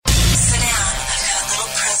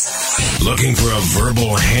Looking for a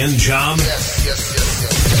verbal hand job?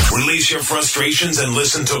 Yes. Release your frustrations and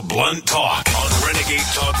listen to Blunt Talk on Renegade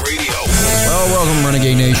Talk Radio. Well, welcome,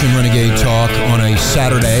 Renegade Nation, Renegade Talk on a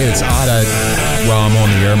Saturday. It's odd while I'm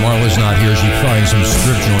on the air. Marla's not here. She's frying some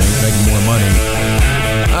strip joint, making more money.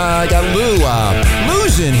 I got Lou.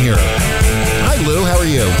 Lou's in here. Hi, Lou. How are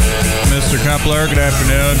you? Mr. Kepler, good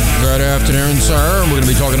afternoon. Good afternoon, sir. We're going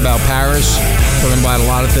to be talking about Paris, talking about a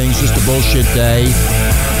lot of things, just a bullshit day.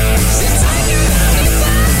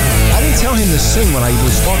 I didn't tell him to sing when I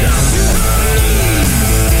was talking.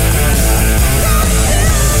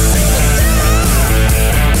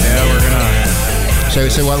 Yeah, we're going to...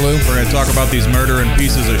 Say what, Lou? We're going to talk about these murder and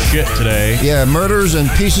pieces of shit today. Yeah, murders and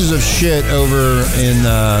pieces of shit over in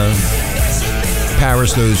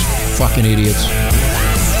Paris, those fucking idiots.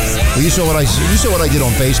 Well, you saw what I did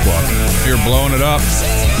on Facebook. You're blowing it up.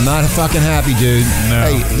 Not fucking happy, dude. No.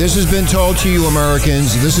 Hey, this has been told to you,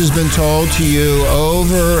 Americans. This has been told to you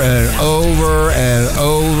over and over and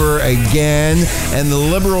over again. And the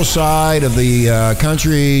liberal side of the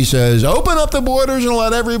country says, open up the borders and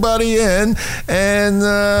let everybody in. And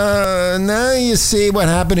now you see what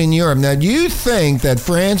happened in Europe. Now, do you think that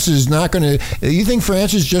France is not going to... You think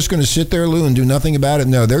France is just going to sit there, Lou, and do nothing about it?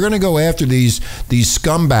 No, they're going to go after these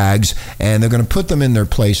scumbags, and they're going to put them in their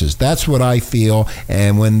places. That's what I feel.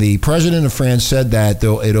 And when the president of France said that,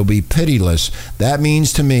 it'll be pitiless, that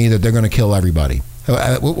means to me that they're going to kill everybody.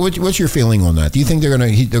 What's your feeling on that? Do you think they're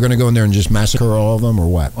going to go in there and just massacre all of them, or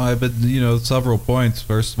what? Well, I've been, several points.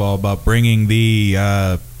 First of all, about bringing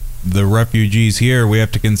the refugees here. We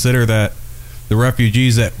have to consider that the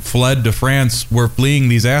refugees that fled to France were fleeing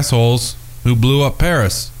these assholes who blew up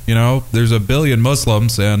Paris. There's 1 billion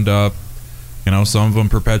Muslims, and some of them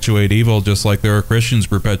perpetuate evil, just like there are Christians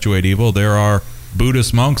perpetuate evil. There are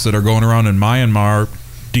Buddhist monks that are going around in Myanmar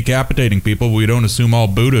decapitating people. We don't assume all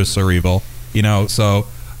Buddhists are evil, so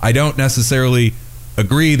I don't necessarily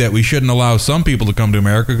agree that we shouldn't allow some people to come to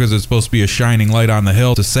America because it's supposed to be a shining light on the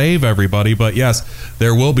hill to save everybody. But yes,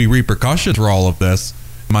 there will be repercussions for all of this.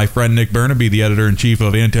 My friend Nick Burnaby, the editor-in-chief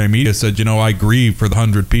of Anti-Media, said, I grieve for the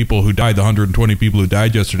 100 people who died, the 120 people who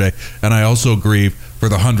died yesterday, and I also grieve for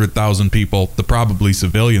the 100,000 people, the probably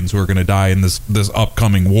civilians, who are going to die in this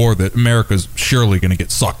upcoming war that America's surely going to get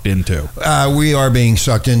sucked into. We are being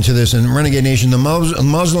sucked into this. And Renegade Nation, the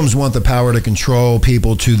Muslims want the power to control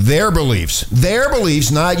people to their beliefs,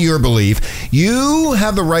 not your belief. You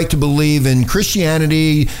have the right to believe in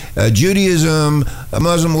Christianity, Judaism,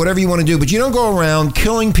 Muslim, whatever you want to do, but you don't go around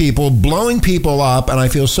killing people, blowing people up. And I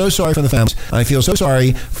feel so sorry for the families. I feel so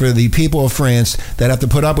sorry for the people of France that have to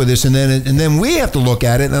put up with this, and then we have to look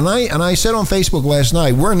at it. And I said on Facebook last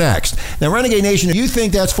night, we're next. Now, Renegade Nation, if you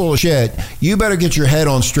think that's full of shit, you better get your head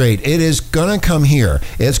on straight. It is going to come here.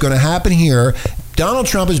 It's going to happen here. Donald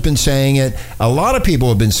Trump has been saying it. A lot of people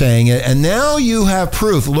have been saying it. And now you have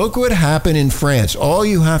proof. Look what happened in France. All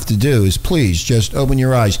you have to do is please just open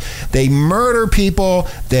your eyes. They murder people.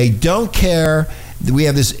 They don't care. We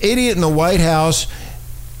have this idiot in the White House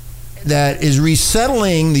that is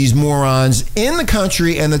resettling these morons in the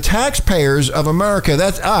country, and the taxpayers of America,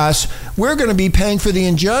 that's us, we're going to be paying for the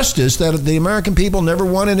injustice that the American people never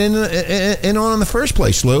wanted in on in the first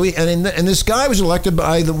place, Louis. And this guy was elected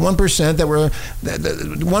by the 1% that were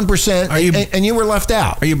the 1%, and you were left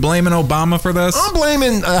out. Are you blaming Obama for this? I'm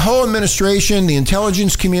blaming the whole administration, the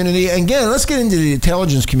intelligence community. Again, let's get into the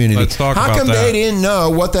intelligence community. Let's talk about How come that. They didn't know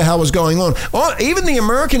what the hell was going on? Even the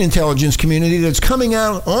American intelligence community that's coming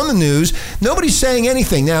out on the news, nobody's saying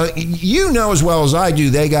anything. Now, you know as well as I do,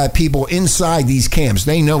 they got people inside these camps.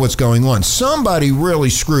 They know what's going on. Somebody really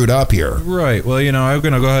screwed up here. Right. Well, I'm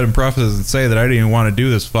going to go ahead and preface and say that I didn't even want to do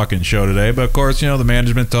this fucking show today. But, of course, the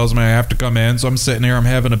management tells me I have to come in. So I'm sitting here, I'm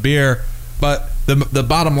having a beer. But the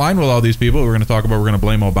bottom line with all these people we're going to talk about, we're going to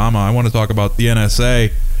blame Obama. I want to talk about the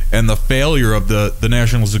NSA and the failure of the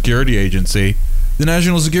National Security Agency. The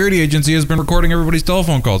National Security Agency has been recording everybody's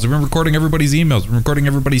telephone calls. They've been recording everybody's emails. They've been recording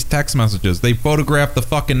everybody's text messages. They photograph the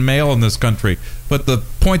fucking mail in this country. But the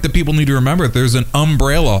point that people need to remember, there's an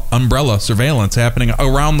umbrella surveillance happening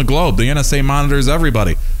around the globe. The NSA monitors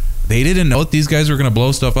everybody. They didn't know that these guys were going to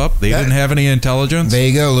blow stuff up. They didn't have any intelligence. There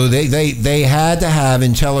you go, Lou. They had to have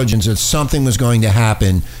intelligence that something was going to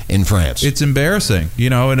happen in France. It's embarrassing.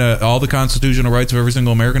 And all the constitutional rights of every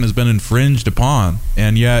single American has been infringed upon.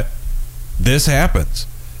 And yet, this happens.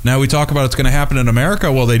 Now we talk about it's going to happen in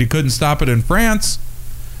America. Well, they couldn't stop it in France.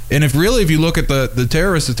 And if you look at the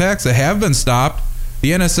terrorist attacks that have been stopped,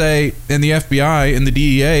 the NSA and the FBI and the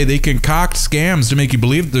DEA, they concoct scams to make you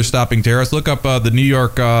believe that they're stopping terrorists. Look up the New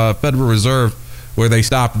York Federal Reserve, where they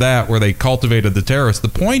stopped that, where they cultivated the terrorists. The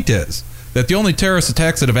point is, that the only terrorist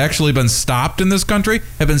attacks that have actually been stopped in this country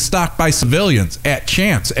have been stopped by civilians at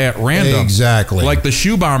chance, at random. Exactly. Like the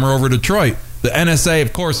shoe bomber over Detroit. The NSA,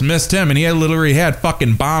 of course, missed him, and he literally had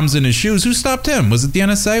fucking bombs in his shoes. Who stopped him? Was it the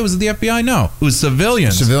NSA? Was it the FBI? No. It was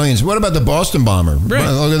civilians. Civilians. What about the Boston bomber? Right.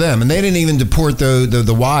 Look at them. And they didn't even deport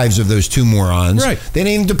the wives of those two morons. Right. They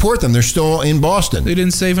didn't even deport them. They're still in Boston. They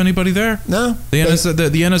didn't save anybody there? No. The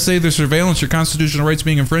NSA, their surveillance, your constitutional rights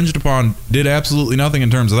being infringed upon, did absolutely nothing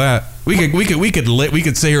in terms of that. We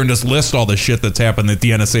could sit here and just list all the shit that's happened that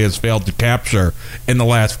the NSA has failed to capture in the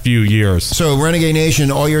last few years. So, Renegade Nation,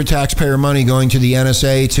 all your taxpayer money going to the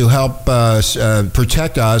NSA to help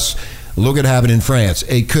protect us. Look at happen in France.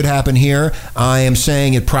 It could happen here. I am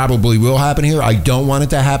saying it probably will happen here. I don't want it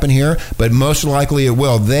to happen here, but most likely it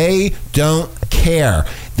will. They don't care.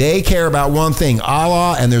 They care about one thing,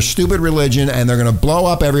 Allah and their stupid religion, and they're going to blow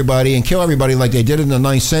up everybody and kill everybody like they did in the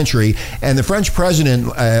 9th century. And the French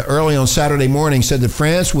president early on Saturday morning said that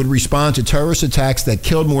France would respond to terrorist attacks that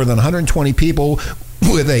killed more than 120 people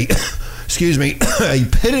with a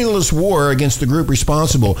pitiless war against the group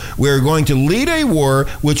responsible. We're going to lead a war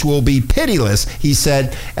which will be pitiless, he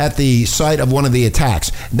said at the site of one of the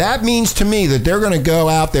attacks. That means to me that they're going to go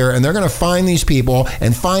out there and they're going to find these people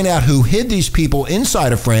and find out who hid these people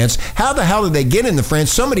inside of France. How the hell did they get into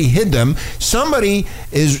France? Somebody hid them. Somebody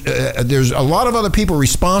is, there's a lot of other people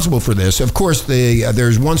responsible for this. Of course,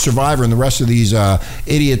 there's one survivor and the rest of these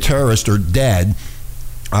idiot terrorists are dead.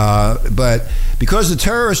 But because the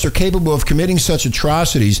terrorists are capable of committing such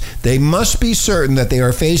atrocities, they must be certain that they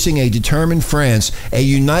are facing a determined France, a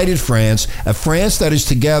united France, a France that is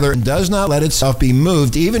together and does not let itself be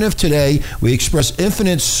moved, even if today we express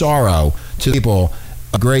infinite sorrow to the people,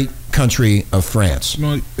 a great country of France.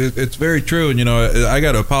 Well, it's very true, and I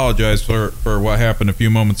got to apologize for what happened a few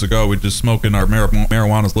moments ago. We just smoking our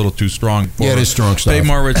marijuana's a little too strong. Yeah, it is strong stuff. Dave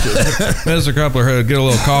Marwich, Mr. Coupler, get a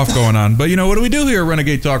little cough going on. But what do we do here at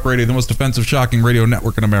Renegade Talk Radio, the most offensive, shocking radio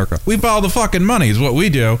network in America? We follow the fucking money is what we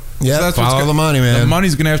do. Yeah, so follow the money, man. The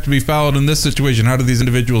money's going to have to be followed in this situation. How do these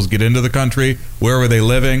individuals get into the country? Where were they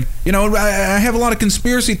living? I have a lot of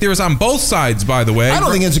conspiracy theories on both sides, by the way. I don't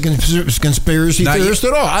think it's a conspiracy theorist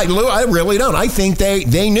at all. I really don't. I think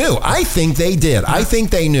they knew. I think they did. I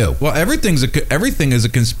think they knew. Well, everything is a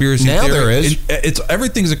conspiracy theory. Now there is.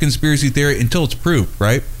 Everything's a conspiracy theory until it's proved,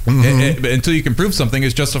 right? Mm-hmm. Until you can prove something,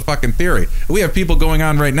 it's just a fucking theory. We have people going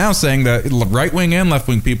on right now saying that right-wing and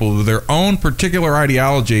left-wing people with their own particular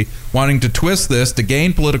ideology wanting to twist this to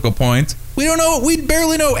gain political points. We don't know. We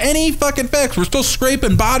barely know any fucking facts. We're still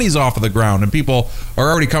scraping bodies off of the ground, and people are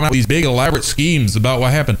already coming up with these big elaborate schemes about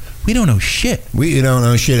what happened. We don't know shit. We don't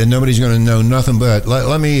know shit, and nobody's going to know nothing. But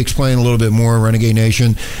let me explain a little bit more, Renegade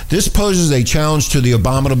Nation. This poses a challenge to the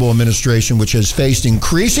abominable administration, which has faced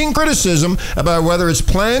increasing criticism about whether its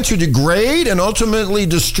plan to degrade and ultimately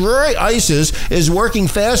destroy ISIS is working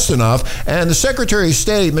fast enough. And the Secretary of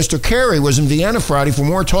State, Mr. Kerry, was in Vienna Friday for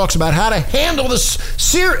more talks about how to handle the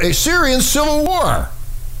Syrian civil war.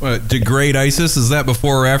 What, degrade ISIS? Is that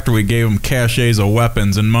before or after we gave them caches of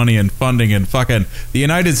weapons and money and funding and fucking the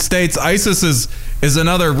United States? ISIS is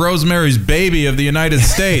another Rosemary's Baby of the United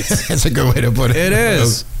States. That's a good way to put it. It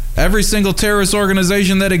is. Every single terrorist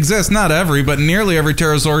organization that exists, not every, but nearly every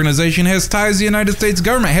terrorist organization has ties to the United States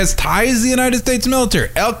government, has ties to the United States military,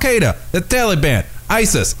 Al-Qaeda, the Taliban,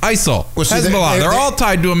 ISIS, ISIL, Hezbollah. They're all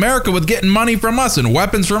tied to America with getting money from us and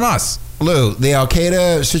weapons from us. Lou, the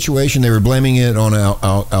Al-Qaeda situation, they were blaming it on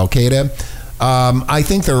Al-Qaeda. I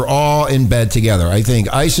think they're all in bed together. I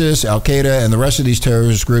think ISIS, Al-Qaeda, and the rest of these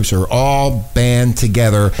terrorist groups are all band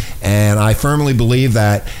together, and I firmly believe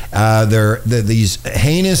that these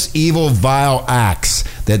heinous, evil, vile acts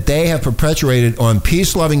that they have perpetuated on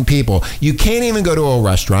peace-loving people. You can't even go to a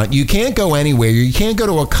restaurant. You can't go anywhere. You can't go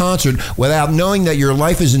to a concert without knowing that your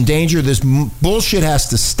life is in danger. This bullshit has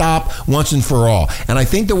to stop once and for all. And I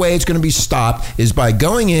think the way it's going to be stopped is by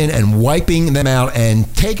going in and wiping them out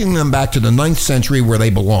and taking them back to the 9th century where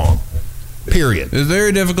they belong. Period. It's a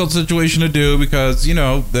very difficult situation to do because,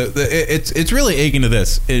 it's really akin to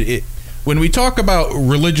this. When we talk about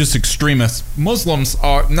religious extremists, Muslims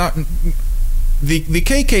are not... The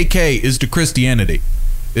KKK is to Christianity,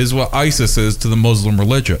 is what ISIS is to the Muslim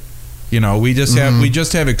religion. We just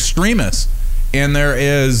have extremists, and there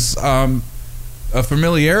is a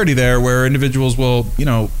familiarity there where individuals will,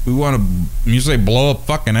 we want to blow up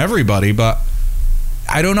fucking everybody, but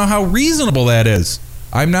I don't know how reasonable that is.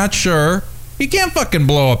 I'm not sure. You can't fucking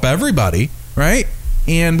blow up everybody, right?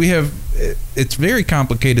 And it's a very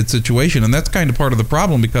complicated situation, and that's kind of part of the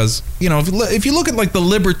problem because, if you look at like the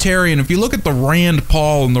libertarian, if you look at the Rand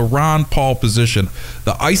Paul and the Ron Paul position,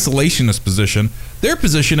 the isolationist position, their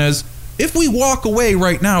position is If we walk away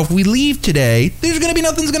right now, if we leave today, there's going to be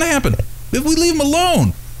nothing's going to happen. If we leave them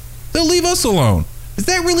alone, they'll leave us alone. Does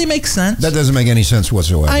that really make sense? That doesn't make any sense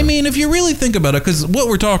whatsoever. I mean, if you really think about it, because what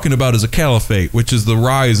we're talking about is a caliphate, which is the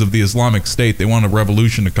rise of the Islamic State. They want a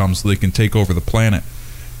revolution to come so they can take over the planet.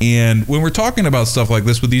 And when we're talking about stuff like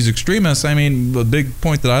this with these extremists, I mean, the big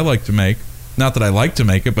point that I like to make, not that I like to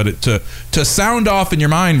make it, but to sound off in your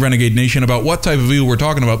mind, Renegade Nation, about what type of evil we're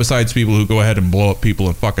talking about besides people who go ahead and blow up people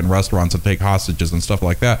in fucking restaurants and take hostages and stuff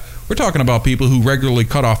like that. We're talking about people who regularly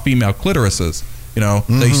cut off female clitorises. You know,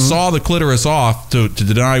 they saw the clitoris off to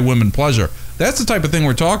deny women pleasure. That's the type of thing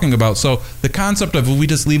we're talking about. So the concept of if we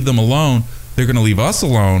just leave them alone, they're going to leave us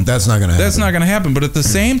alone. That's not going to happen. That's not going to happen. But at the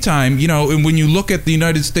same time, you know, and when you look at the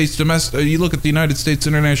United States you look at the United States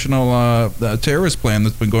international terrorist plan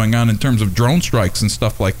that's been going on in terms of drone strikes and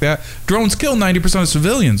stuff like that. Drones kill 90% of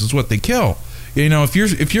civilians. Is what they kill. You know,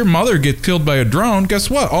 if your mother gets killed by a drone, guess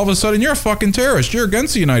what? All of a sudden, you're a fucking terrorist. You're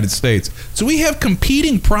against the United States. So we have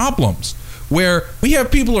competing problems, where we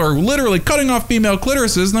have people who are literally cutting off female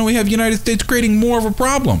clitorises, and then we have the United States creating more of a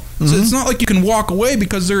problem. So it's not like you can walk away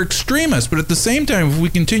because they're extremists, but at the same time, if we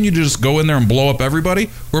continue to just go in there and blow up everybody,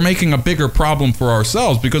 we're making a bigger problem for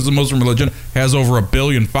ourselves, because the Muslim religion has over 1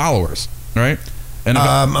 billion followers, right? And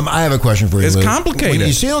I have a question for you, it's Lou. complicated. When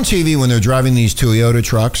you see on TV when they're driving these Toyota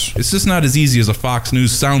trucks, it's just not as easy as a Fox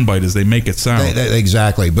News soundbite as they make it sound.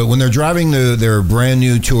 Exactly. But when they're driving their brand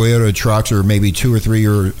new Toyota trucks, or maybe 2 or 3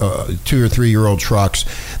 year old trucks,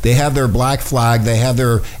 they have their black flag, they have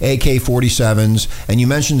their AK-47s, and you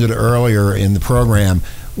mentioned it earlier in the program.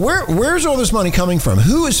 Where's all this money coming from?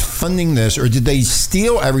 Who is funding this? Or did they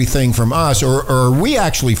steal everything from us? Or are we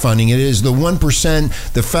actually funding it? Is the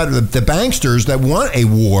 1%, the banksters that want a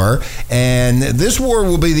war? And this war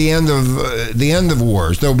will be the end of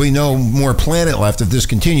wars. There'll be no more planet left if this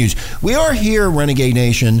continues. We are here, Renegade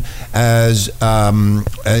Nation, as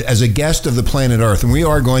a guest of the planet Earth, and we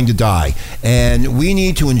are going to die. And we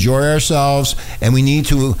need to enjoy ourselves, and we need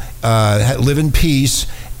to live in peace.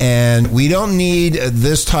 And we don't need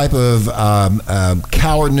this type of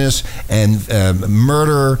cowardness and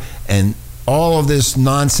murder and all of this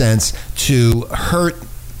nonsense to hurt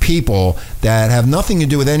people that have nothing to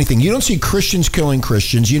do with anything. You don't see Christians killing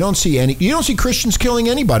Christians. You don't see Christians killing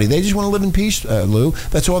anybody. They just want to live in peace, Lou.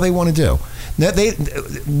 That's all they want to do. Now,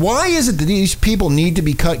 why is it that these people need to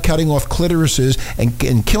be cutting off clitorises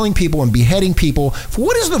and killing people and beheading people?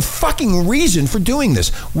 What is the fucking reason for doing this?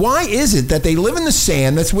 Why is it that they live in the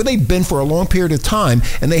sand? That's where they've been for a long period of time,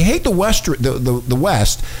 and they hate the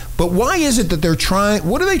West. But why is it that they're trying?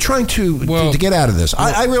 What are they trying to get out of this?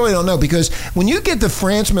 I really don't know, because when you get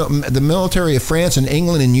the military of France and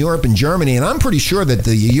England and Europe and Germany, and I'm pretty sure that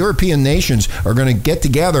the European nations are going to get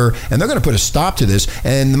together and they're going to put a stop to this.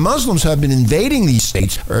 And the Muslims have been invading these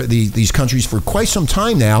states or these countries for quite some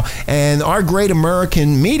time now, and our great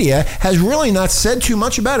American media has really not said too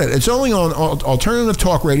much about it. It's only on alternative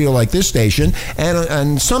talk radio like this station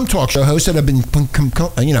and some talk show hosts that have been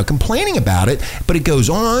complaining about it, but it goes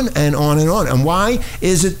on and on and on. And why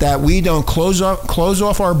is it that we don't close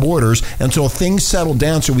off our borders until things settle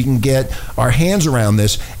down so we can get our hands around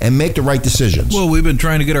this and make the right decisions? Well, we've been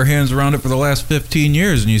trying to get our hands around it for the last 15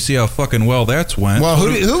 years, and you see how fucking well that's went. Well,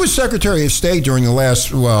 who was Secretary of State during the last,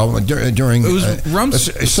 during... It was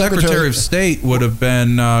Trump's Secretary of State would have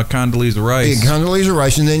been Condoleezza Rice. Yeah, Condoleezza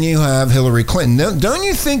Rice, and then you have Hillary Clinton. Don't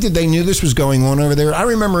you think that they knew this was going on over there? I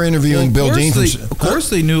remember interviewing Bill Dean. Of course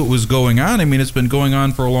they knew it was going on. I mean, it's been going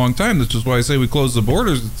on for a long time. That's just why I say we close the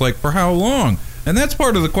borders. It's like, for how long? And that's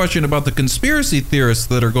part of the question about the conspiracy theorists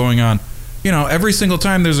that are going on. You know, every single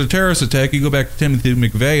time there's a terrorist attack, you go back to Timothy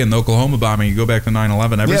McVeigh and the Oklahoma bombing, you go back to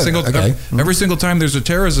 9/11. Every single time there's a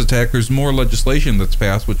terrorist attack, there's more legislation that's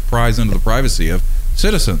passed which pries into the privacy of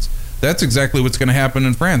citizens. That's exactly what's going to happen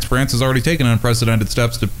in France. France has already taken unprecedented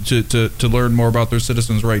steps to learn more about their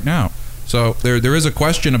citizens right now. So there is a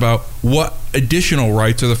question about what additional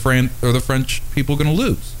rights are the French people going to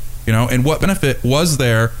lose. You know, and what benefit was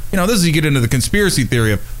there? You know, this is you get into the conspiracy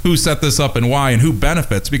theory of who set this up and why and who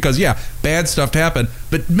benefits. Because, yeah, bad stuff happened.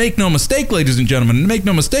 But make no mistake, ladies and gentlemen, make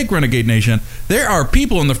no mistake, Renegade Nation, there are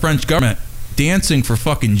people in the French government dancing for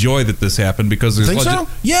fucking joy that this happened because there's so?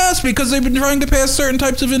 Yes, because they've been trying to pass certain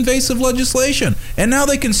types of invasive legislation. And now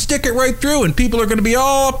they can stick it right through, and people are going to be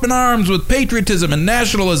all up in arms with patriotism and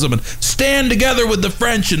nationalism and stand together with the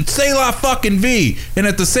French and say la fucking vie. And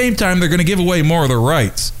at the same time, they're going to give away more of their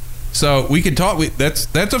rights. So we can talk. That's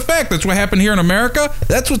a fact. That's what happened here in America.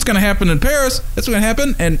 That's what's going to happen in Paris. That's what's going to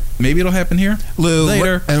happen, and maybe it'll happen here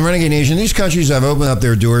later. And Renegade Nation, these countries have opened up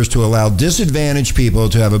their doors to allow disadvantaged people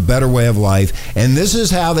to have a better way of life, and this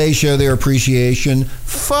is how they show their appreciation.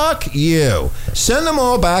 Fuck you. Send them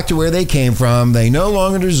all back to where they came from. They no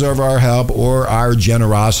longer deserve our help or our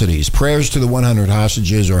generosities. Prayers to the 100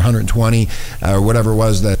 hostages or 120 or whatever it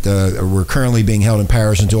was that were currently being held in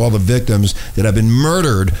Paris, and to all the victims that have been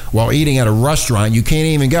murdered while eating at a restaurant. You can't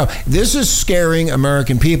even go. This is scaring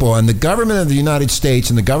American people, and the government of the United States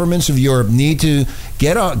and the governments of Europe need to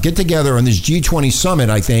get together on this G20 summit,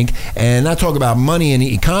 I think, and not talk about money and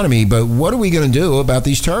the economy, but what are we going to do about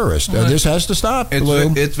these terrorists? This has to stop.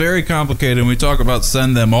 It's very complicated, and we talk about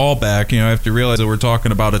send them all back. You know, I have to realize that we're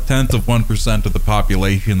talking about 0.1% of the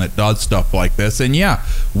population that does stuff like this. And yeah,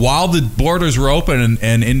 while the borders were open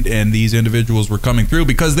and these individuals were coming through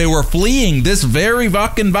because they were fleeing this very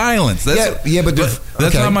fucking violence. But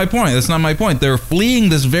that's not my point. That's not my point. They're fleeing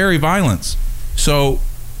this very violence. So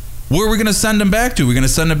where are we going to send them back to? We're going to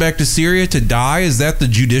send them back to Syria to die? Is that the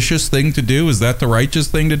judicious thing to do? Is that the righteous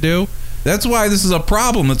thing to do? That's why this is a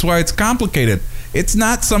problem. That's why it's complicated. It's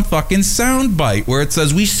not some fucking soundbite where it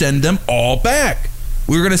says we send them all back.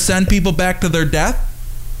 We're going to send people back to their death?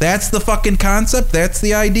 That's the fucking concept? That's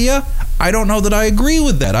the idea? I don't know that I agree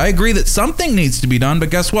with that. I agree that something needs to be done, but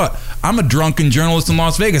guess what? I'm a drunken journalist in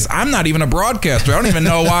Las Vegas. I'm not even a broadcaster. I don't even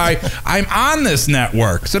know why I'm on this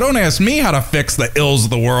network. So don't ask me how to fix the ills of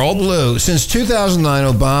the world. Lou, since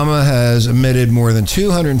 2009, Obama has admitted more than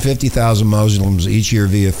 250,000 Muslims each year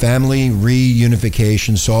via family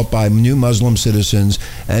reunification sought by new Muslim citizens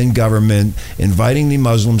and government, inviting the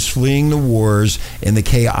Muslims fleeing the wars in the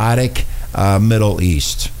chaotic Middle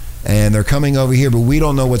East. And they're coming over here, but we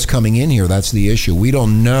don't know what's coming in here. That's the issue. We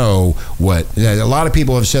don't know what. A lot of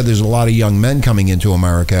people have said there's a lot of young men coming into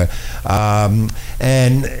America,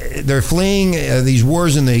 and they're fleeing these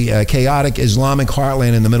wars in the chaotic Islamic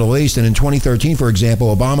heartland in the Middle East. And in 2013, for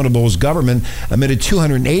example, Obama's government admitted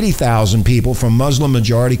 280,000 people from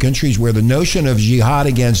Muslim-majority countries where the notion of jihad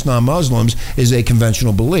against non-Muslims is a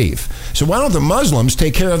conventional belief. So why don't the Muslims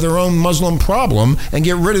take care of their own Muslim problem and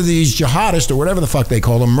get rid of these jihadists or whatever the fuck they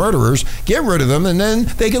call them, murderers, get rid of them, and then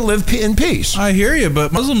they can live in peace. I hear you,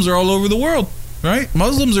 but Muslims are all over the world, right?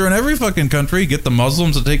 Muslims are in every fucking country. Get the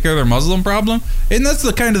Muslims to take care of their Muslim problem. And that's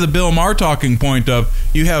the kind of the Bill Maher talking point of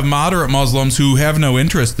you have moderate Muslims who have no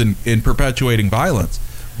interest in perpetuating violence.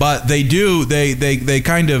 But they do, they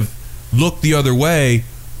kind of look the other way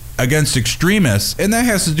against extremists, and that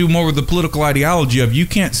has to do more with the political ideology of you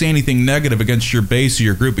can't say anything negative against your base or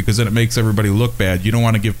your group because then it makes everybody look bad. You don't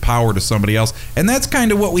want to give power to somebody else, and that's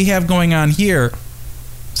kind of what we have going on here.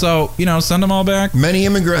 So, send them all back. Many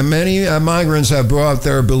migrants have brought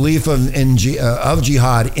their belief of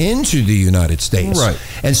jihad into the United States. Right.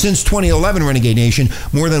 And since 2011, Renegade Nation,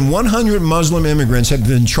 more than 100 Muslim immigrants have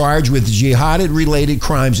been charged with jihad-related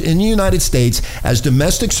crimes in the United States as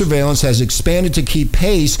domestic surveillance has expanded to keep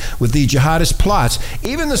pace with the jihadist plots.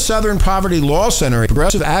 Even the Southern Poverty Law Center, a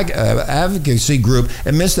progressive advocacy group,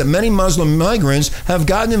 admits that many Muslim migrants have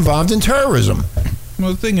gotten involved in terrorism.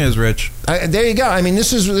 Well, the thing is, Rich. There you go. I mean,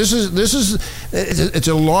 this is it's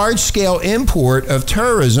a large scale import of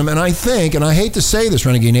terrorism, and I think, and I hate to say this,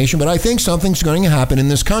 Renegade Nation, but I think something's going to happen in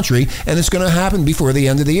this country, and it's going to happen before the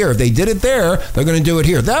end of the year. If they did it there, they're going to do it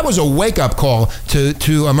here. That was a wake up call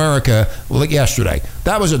to America yesterday.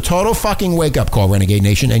 That was a total fucking wake up call, Renegade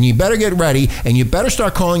Nation, and you better get ready, and you better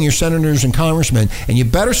start calling your senators and congressmen, and you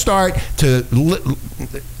better start to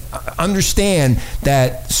understand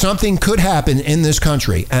that something could happen in this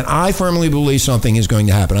country, and I firmly believe something is going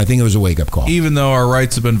to happen. I think it was a wake-up call. Even though our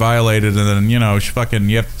rights have been violated, and then you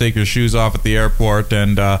have to take your shoes off at the airport,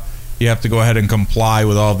 and you have to go ahead and comply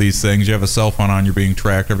with all these things. You have a cell phone on, you're being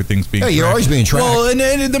tracked, everything's being tracked. You're always being tracked. Well,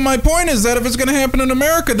 and my point is that if it's going to happen in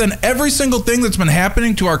America, then every single thing that's been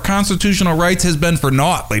happening to our constitutional rights has been for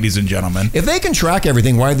naught, ladies and gentlemen. If they can track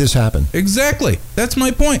everything, why did this happen? Exactly. That's my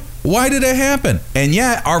point. Why did it happen? And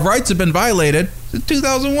yet, our rights have been violated since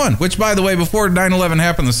 2001, which, by the way, before 9/11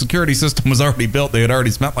 happened, the security system was already built. They had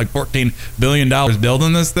already spent like $14 billion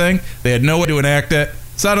building this thing. They had no way to enact it.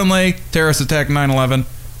 Suddenly, terrorist attack 9/11.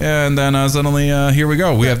 And then suddenly, here we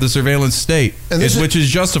go. We have the surveillance state, which is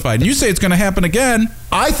justified. And you say it's going to happen again.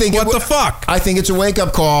 I think what the fuck? I think it's a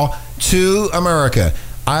wake-up call to America.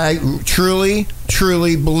 I truly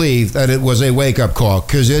truly believe that it was a wake-up call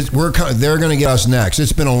because they're going to get us next.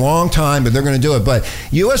 It's been a long time, but they're going to do it. But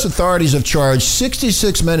U.S. authorities have charged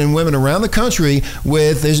 66 men and women around the country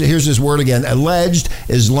with, here's this word again, alleged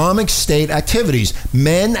Islamic State activities.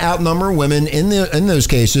 Men outnumber women in those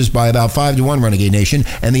cases by about 5-1, Renegade Nation.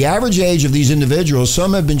 And the average age of these individuals,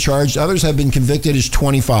 some have been charged, others have been convicted, is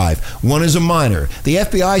 25. One is a minor. The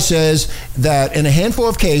FBI says that in a handful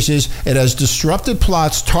of cases, it has disrupted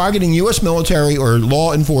plots targeting U.S. military or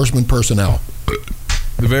law enforcement personnel.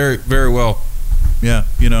 Very, very well. Yeah,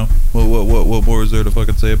 what more is there to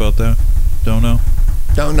fucking say about that?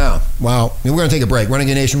 Don't know. Well, we're going to take a break.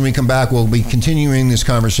 Renegade Nation, when we come back, we'll be continuing this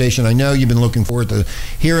conversation. I know you've been looking forward to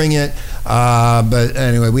hearing it. But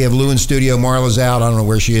anyway, we have Lou in studio. Marla's out. I don't know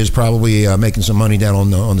where she is. Probably making some money down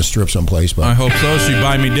on the strip someplace. But I hope so. She'd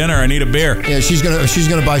buy me dinner. I need a beer. Yeah, she's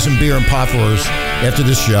gonna buy some beer and pot for us after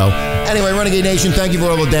this show. Anyway, Renegade Nation, thank you for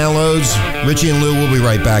all the downloads. Richie and Lou, we'll be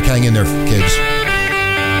right back. Hang in there, kids.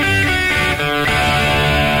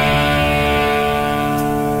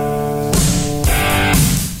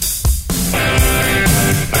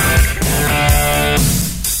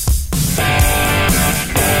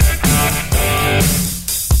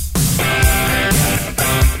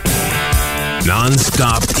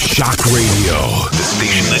 Non-stop shock radio. The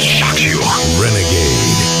station that shocks you.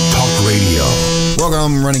 Renegade Talk Radio.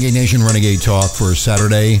 Welcome, Renegade Nation, Renegade Talk for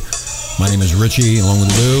Saturday. My name is Richie, along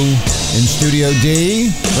with Lou. In Studio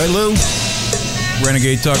D. Right, Lou?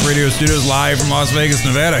 Renegade Talk Radio Studios live from Las Vegas,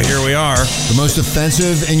 Nevada. Here we are. The most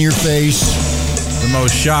offensive, in your face. The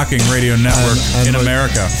most shocking radio network in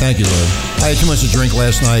America. Thank you, Lou. I had too much to drink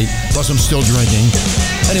last night. Plus, I'm still drinking.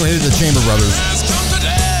 Anyway, here's the Chamber Brothers.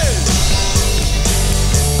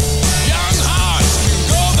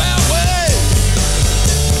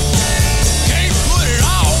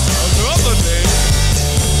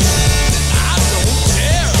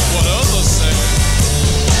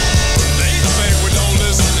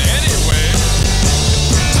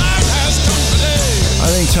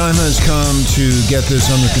 Time has come to get this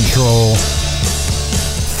under control.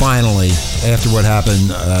 Finally, after what happened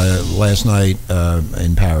last night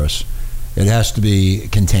in Paris, it has to be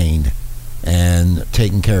contained and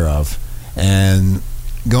taken care of. And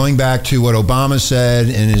going back to what Obama said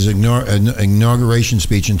in his inauguration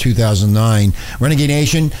speech in 2009, Renegade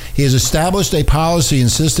Nation, he has established a policy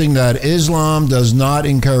insisting that Islam does not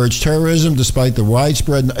encourage terrorism, despite the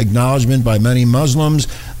widespread acknowledgement by many Muslims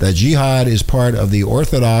that jihad is part of the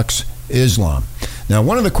Orthodox Islam. Now,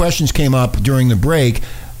 one of the questions came up during the break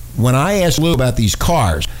when I asked Lou about these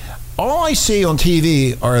cars. All I see on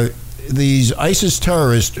TV are these ISIS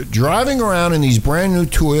terrorists driving around in these brand new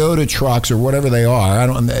Toyota trucks or whatever they are.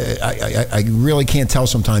 I really can't tell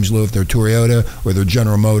sometimes, Lou, if they're Toyota or they're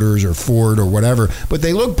General Motors or Ford or whatever, but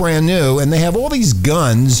they look brand new and they have all these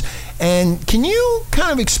guns. And can you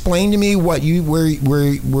kind of explain to me what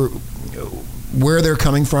where they're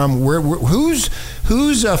coming from? Who's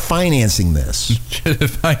financing this?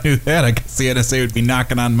 If I knew that, I guess the NSA would be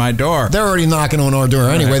knocking on my door. They're already knocking on our door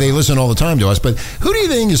anyway. They listen all the time to us. But who do you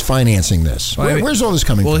think is financing this? Where's all this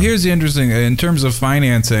coming from? Well, here's the interesting, in terms of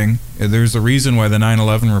financing, there's a reason why the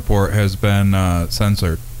 9/11 report has been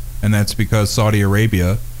censored, and that's because Saudi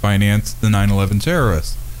Arabia financed the 9/11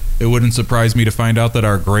 terrorists. It wouldn't surprise me to find out that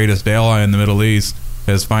our greatest ally in the Middle East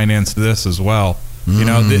has financed this as well. You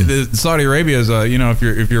know, the Saudi Arabia is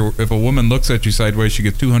if a woman looks at you sideways, she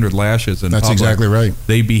gets 200 lashes. That's public. Exactly right.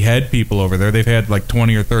 They behead people over there. They've had like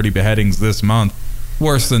 20 or 30 beheadings this month,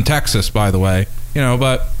 worse than Texas, by the way.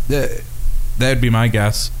 But that'd be my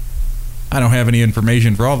guess. I don't have any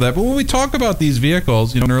information for all of that. But when we talk about these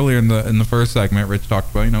vehicles, earlier in the first segment, Rich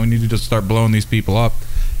talked about, we need to just start blowing these people up.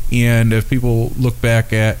 And if people look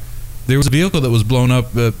back at, there was a vehicle that was blown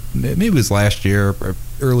up, maybe it was last year or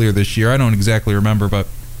earlier this year. I don't exactly remember, but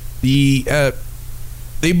they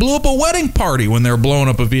blew up a wedding party when they were blowing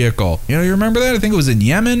up a vehicle. You remember that? I think it was in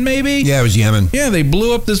Yemen, maybe? Yeah, it was Yemen. Yeah, they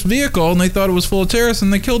blew up this vehicle, and they thought it was full of terrorists,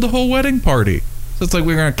 and they killed the whole wedding party. So it's like,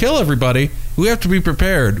 we're going to kill everybody. We have to be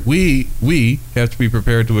prepared. We have to be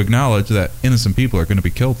prepared to acknowledge that innocent people are going to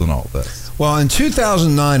be killed in all of this. Well, in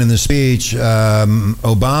 2009, in the speech,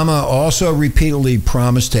 Obama also repeatedly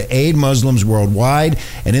promised to aid Muslims worldwide.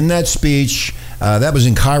 And in that speech, that was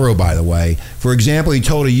in Cairo, by the way. For example, he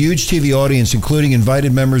told a huge TV audience, including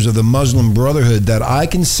invited members of the Muslim Brotherhood, that I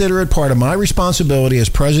consider it part of my responsibility as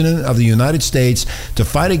President of the United States to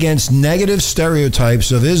fight against negative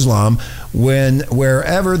stereotypes of Islam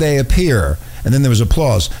wherever they appear. And then there was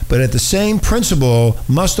applause. But at the same principle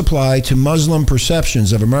must apply to Muslim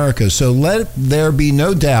perceptions of America. So let there be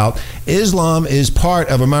no doubt, Islam is part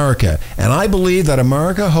of America. And I believe that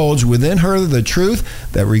America holds within her the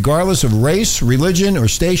truth that regardless of race, religion, or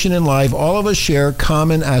station in life, all of us share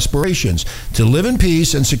common aspirations to live in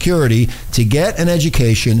peace and security, to get an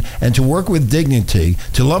education, and to work with dignity,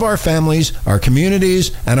 to love our families, our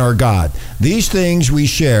communities, and our God. These things we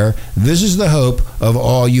share. This is the hope of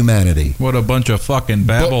all humanity. What a bunch of fucking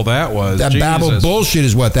babble that was. That Jesus. babble bullshit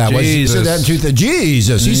is what that was. He said that in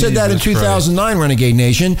Jesus. He said that in 2009, Renegade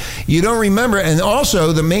Nation. You don't remember. And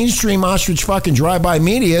also, the mainstream ostrich fucking drive-by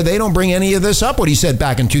media, they don't bring any of this up, what he said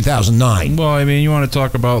back in 2009. Well, I mean, you want to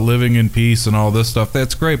talk about living in peace and all this stuff.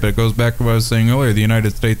 That's great, but it goes back to what I was saying earlier. The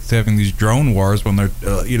United States is having these drone wars when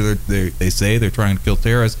they say they're trying to kill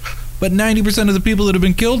terrorists. But 90% of the people that have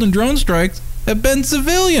been killed in drone strikes have been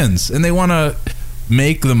civilians. And they want to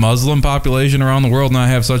make the Muslim population around the world not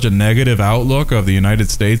have such a negative outlook of the United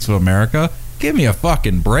States of America. Give me a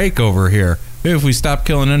fucking break over here. Maybe if we stop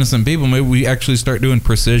killing innocent people, maybe we actually start doing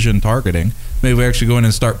precision targeting. Maybe we actually go in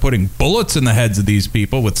and start putting bullets in the heads of these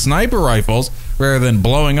people with sniper rifles rather than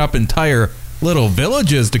blowing up entire little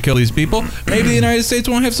villages to kill these people. Maybe the United States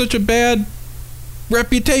won't have such a bad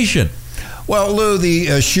reputation. Well, Lou,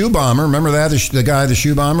 the shoe bomber, remember that? The guy, the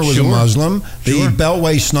shoe bomber, was a Muslim. The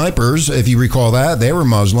Beltway snipers, if you recall that, they were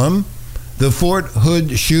Muslim. The Fort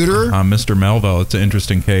Hood shooter, Mr. Melville, it's an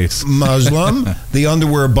interesting case. Muslim. The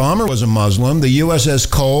underwear bomber was a Muslim. The USS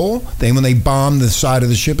Cole, when they bombed the side of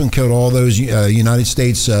the ship and killed all those United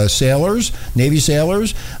States sailors, Navy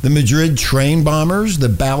sailors. The Madrid train bombers, the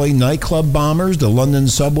Bali nightclub bombers, the London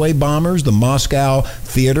subway bombers, the Moscow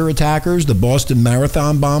theater attackers, the Boston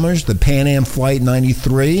Marathon bombers, the Pan Am Flight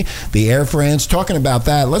 93, the Air France. Talking about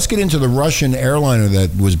that, let's get into the Russian airliner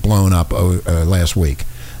that was blown up last week.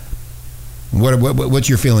 What's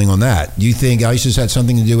your feeling on that? Do you think ISIS had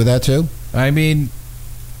something to do with that too? I mean,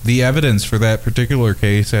 the evidence for that particular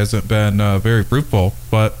case hasn't been very fruitful,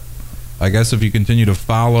 but I guess if you continue to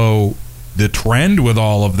follow the trend with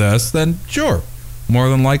all of this, then sure, more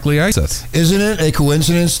than likely ISIS. Isn't it a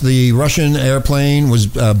coincidence the Russian airplane was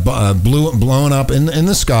blown up in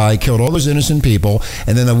the sky, killed all those innocent people,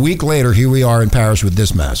 and then a week later, here we are in Paris with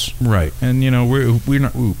this mess. Right, and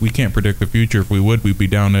we can't predict the future. If we would, we'd be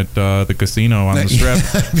down at the casino on the strip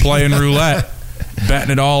playing roulette,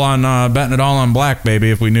 betting it all on black, baby.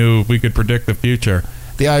 If we knew we could predict the future.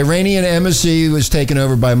 The Iranian embassy was taken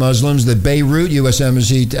over by Muslims. The Beirut U.S.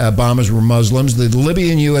 embassy bombers were Muslims. The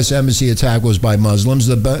Libyan U.S. embassy attack was by Muslims.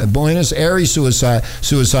 The Buenos Aires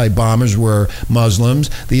suicide bombers were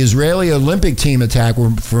Muslims. The Israeli Olympic team attack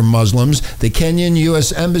were for Muslims. The Kenyan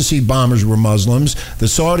U.S. embassy bombers were Muslims. The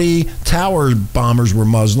Saudi Tower bombers were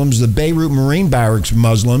Muslims. The Beirut Marine Barracks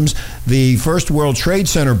Muslims. The First World Trade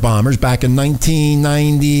Center bombers back in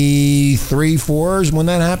 1993-4 is when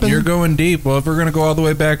that happened. You're going deep. Well, if we're going to go all the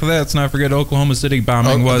way back to that, let's not forget Oklahoma City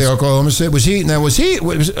bombing was. The Oklahoma City was he? Timothy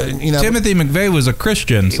McVeigh was a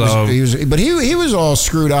Christian, so but he was all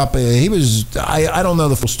screwed up. He was. I don't know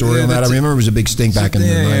the full story on that. I remember it was a big stink back in the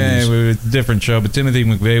 90s. Yeah, it's a different show. But Timothy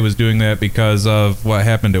McVeigh was doing that because of what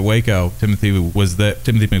happened at Waco. Timothy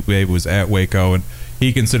McVeigh was at Waco, and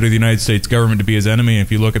he considered the United States government to be his enemy. And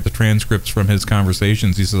if you look at the transcripts from his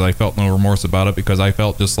conversations, he says, "I felt no remorse about it because I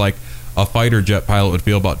felt just like a fighter jet pilot would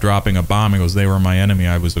feel about dropping a bomb." He goes, "They were my enemy.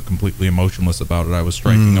 I was completely emotionless about it. I was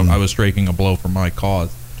striking a blow for my cause."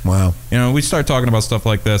 Wow. We start talking about stuff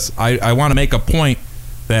like this. I want to make a point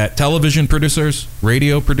that television producers,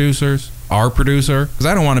 radio producers, our producer, because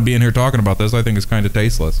I don't want to be in here talking about this. I think it's kind of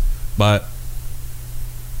tasteless. But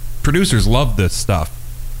producers love this stuff.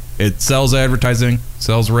 It sells advertising,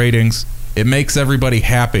 sells ratings. It makes everybody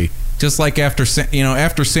happy. Just like after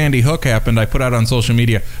Sandy Hook happened, I put out on social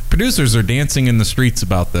media, producers are dancing in the streets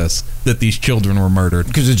about this, that these children were murdered.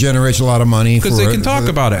 Because it generates a lot of money. Because they can talk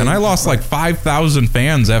about it. And I lost like 5,000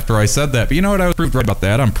 fans after I said that. But you know what? I was proved right about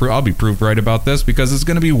that. I'll be proved right about this because it's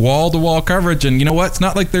going to be wall-to-wall coverage. And you know what? It's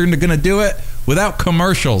not like they're going to do it without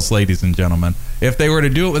commercials, ladies and gentlemen. If they were to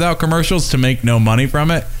do it without commercials to make no money from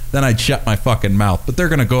it, then I'd shut my fucking mouth. But they're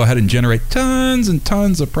going to go ahead and generate tons and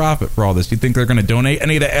tons of profit for all this. You think they're going to donate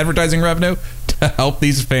any of the advertising revenue to help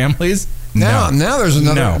these families? Now there's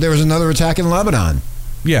another. No. There was another attack in Lebanon.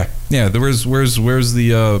 Yeah. There was. Where's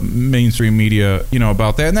the mainstream media?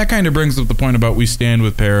 About that, and that kind of brings up the point about we stand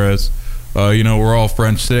with Paris. We're all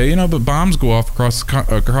French today. But bombs go off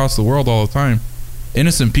across the world all the time.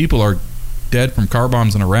 Innocent people are dead from car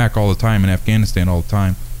bombs in Iraq all the time, in Afghanistan all the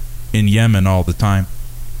time, in Yemen all the time.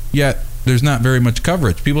 Yet there's not very much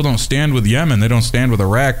coverage. People don't stand with Yemen. They don't stand with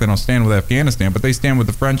Iraq. They don't stand with Afghanistan. But they stand with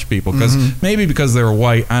the French people maybe because they're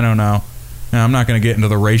white. I don't know. Now, I'm not going to get into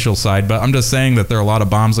the racial side, but I'm just saying that there are a lot of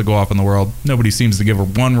bombs that go off in the world. Nobody seems to give a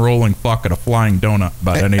one rolling fuck at a flying donut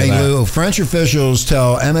about any of that. Lou, French officials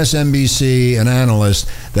tell MSNBC, an analyst,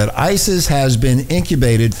 that ISIS has been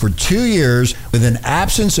incubated for 2 years with an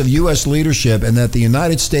absence of U.S. leadership and that the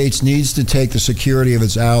United States needs to take the security of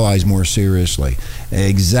its allies more seriously.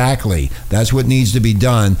 Exactly. That's what needs to be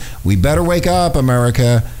done. We better wake up,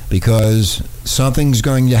 America, because something's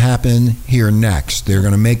going to happen here next. They're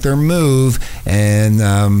going to make their move,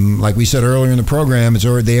 and like we said earlier in the program,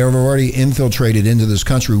 they have already infiltrated into this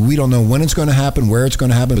country. We don't know when it's going to happen, where it's going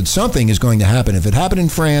to happen, but something is going to happen. If it happened in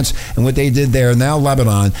France and what they did there, now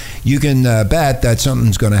Lebanon, you can bet that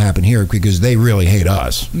something's going to happen here because they really hate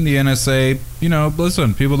us. The NSA,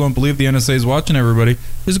 listen, people don't believe the NSA is watching everybody.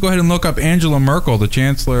 Just go ahead and look up Angela Merkel, the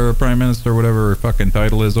Chancellor, Prime Minister, whatever her fucking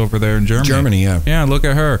title is over there in Germany. Germany, yeah. Yeah, look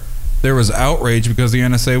at her. There was outrage because the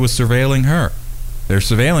NSA was surveilling her. They're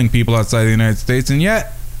surveilling people outside the United States, and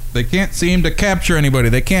yet they can't seem to capture anybody.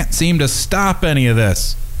 They can't seem to stop any of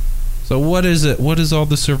this. So what is it? What is all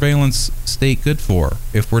the surveillance state good for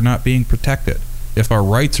if we're not being protected? If our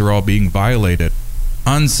rights are all being violated?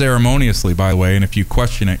 Unceremoniously, by the way, and if you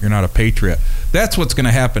question it, you're not a patriot. That's what's going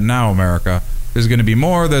to happen now, America. There's going to be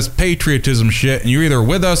more of this patriotism shit, and you're either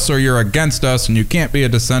with us or you're against us, and you can't be a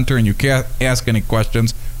dissenter, and you can't ask any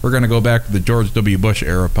questions. We're going to go back to the George W. Bush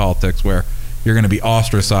era of politics where you're going to be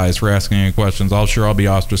ostracized for asking any questions. I'll be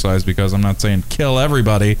ostracized because I'm not saying kill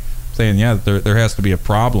everybody. I'm saying, yeah, there has to be a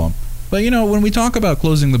problem. But, when we talk about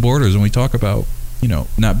closing the borders, and we talk about,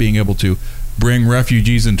 not being able to bring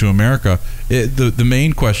refugees into America, the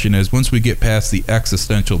main question is, once we get past the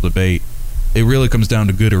existential debate, it really comes down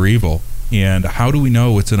to good or evil. And how do we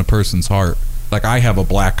know what's in a person's heart? Like, I have a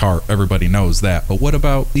black heart. Everybody knows that. But what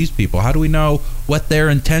about these people? How do we know what their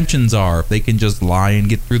intentions are? If they can just lie and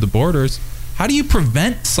get through the borders, how do you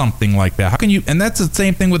prevent something like that? How can you? And that's the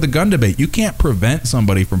same thing with the gun debate. You can't prevent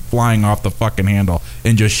somebody from flying off the fucking handle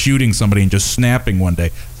and just shooting somebody and just snapping one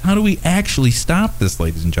day. How do we actually stop this,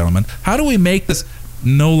 ladies and gentlemen? How do we make this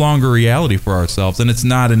no longer reality for ourselves? And it's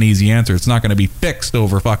not an easy answer. It's not going to be fixed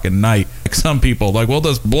over fucking night. Like some people, we'll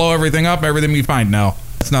just blow everything up, everything we find. No,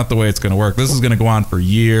 that's not the way it's going to work. This is going to go on for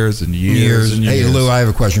years and years and years. Hey, Lou, I have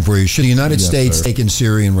a question for you. Should the United States take in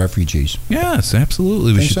Syrian refugees? Yes,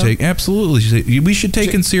 absolutely. We should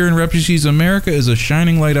take in Syrian refugees. America is a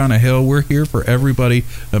shining light on a hill. We're here for everybody.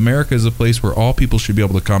 America is a place where all people should be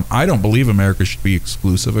able to come. I don't believe America should be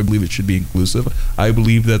exclusive. I believe it should be inclusive. I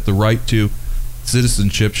believe that the right to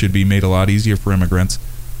citizenship should be made a lot easier for immigrants.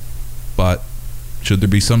 But should there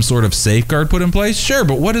be some sort of safeguard put in place? Sure,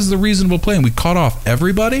 but what is the reasonable plan? We cut off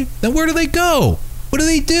everybody? Then where do they go? What do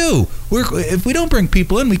they do? If we don't bring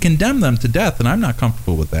people in, we condemn them to death, and I'm not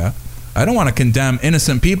comfortable with that. I don't want to condemn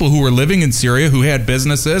innocent people who were living in Syria, who had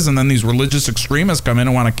businesses, and then these religious extremists come in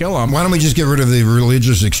and want to kill them. Why don't we just get rid of the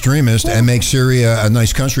religious extremists and make Syria a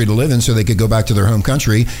nice country to live in so they could go back to their home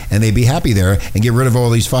country and they'd be happy there, and get rid of all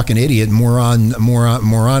these fucking idiot,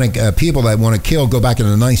 moronic people that want to kill, go back in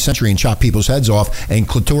a nice century and chop people's heads off, and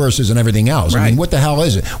clitorises and everything else. Right. I mean, what the hell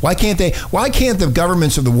is it? Why can't the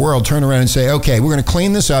governments of the world turn around and say, okay, we're going to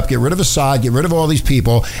clean this up, get rid of Assad, get rid of all these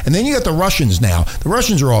people, and then you got the Russians now. The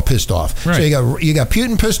Russians are all pissed off. Right. So you got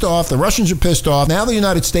Putin pissed off, the Russians are pissed off, now the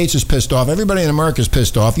United States is pissed off, everybody in America is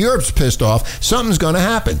pissed off, Europe's pissed off. Something's going to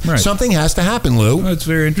happen. Right. Something has to happen, Lou. Well, it's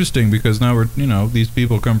very interesting because now these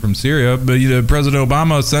people come from Syria, but President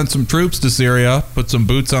Obama sent some troops to Syria, put some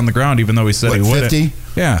boots on the ground, even though he said he wouldn't. 50?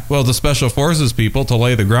 Yeah, well, the special forces people to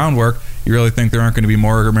lay the groundwork. You really think there aren't going to be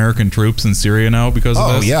more American troops in Syria now because of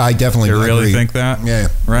this? Oh, yeah, I definitely agree. You really think that? Yeah.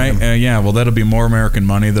 Right? Yeah, well, that'll be more American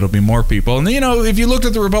money. That'll be more people. And, if you looked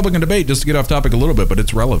at the Republican debate, just to get off topic a little bit, but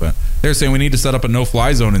it's relevant, they're saying we need to set up a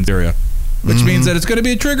no-fly zone in Syria, which means that it's going to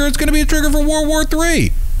be a trigger. It's going to be a trigger for World War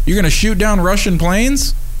III. You're going to shoot down Russian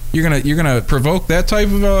planes? You're gonna provoke that type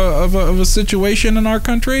of a situation in our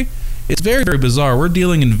country? It's very, very bizarre. We're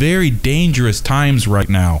dealing in very dangerous times right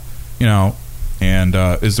now. And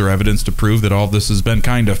is there evidence to prove that all this has been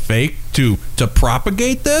kind of fake to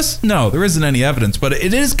propagate this? No, there isn't any evidence, but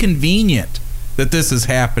it is convenient that this is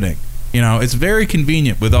happening. It's very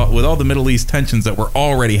convenient with all the Middle East tensions that we're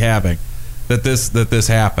already having that this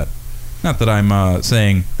happened. Not that I'm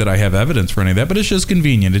saying that I have evidence for any of that, but it's just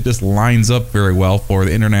convenient. It just lines up very well for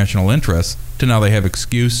the international interests to now they have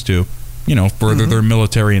excuse to further their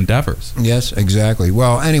military endeavors. Yes, exactly.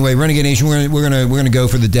 Well, anyway, Renegade Nation, we're gonna go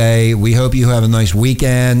for the day. We hope you have a nice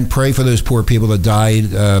weekend. Pray for those poor people that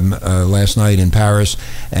died last night in Paris,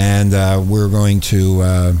 and we're going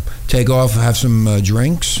to take off, have some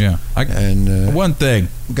drinks. Yeah. One thing,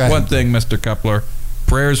 Mr. Kepler.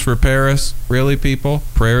 Prayers for Paris, really, people?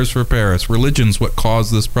 Prayers for Paris. Religion's what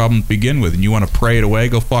caused this problem to begin with, and you want to pray it away?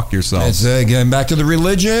 Go fuck yourself. It's again back to the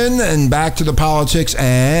religion and back to the politics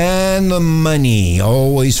and the money.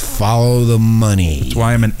 Always follow the money. That's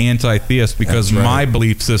why I'm an anti-theist, because my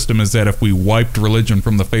belief system is that if we wiped religion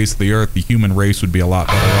from the face of the earth, the human race would be a lot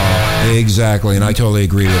better off. Exactly, and I totally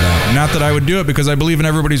agree with that. Not that I would do it, because I believe in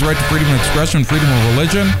everybody's right to freedom of expression, freedom of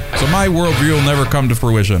religion, so my worldview will never come to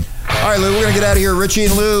fruition. All right, Lou, we're going to get out of here. Richie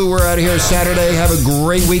and Lou, we're out of here Saturday. Have a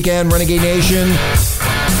great weekend, Renegade Nation.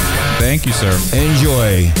 Thank you, sir.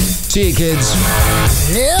 Enjoy. See you, kids.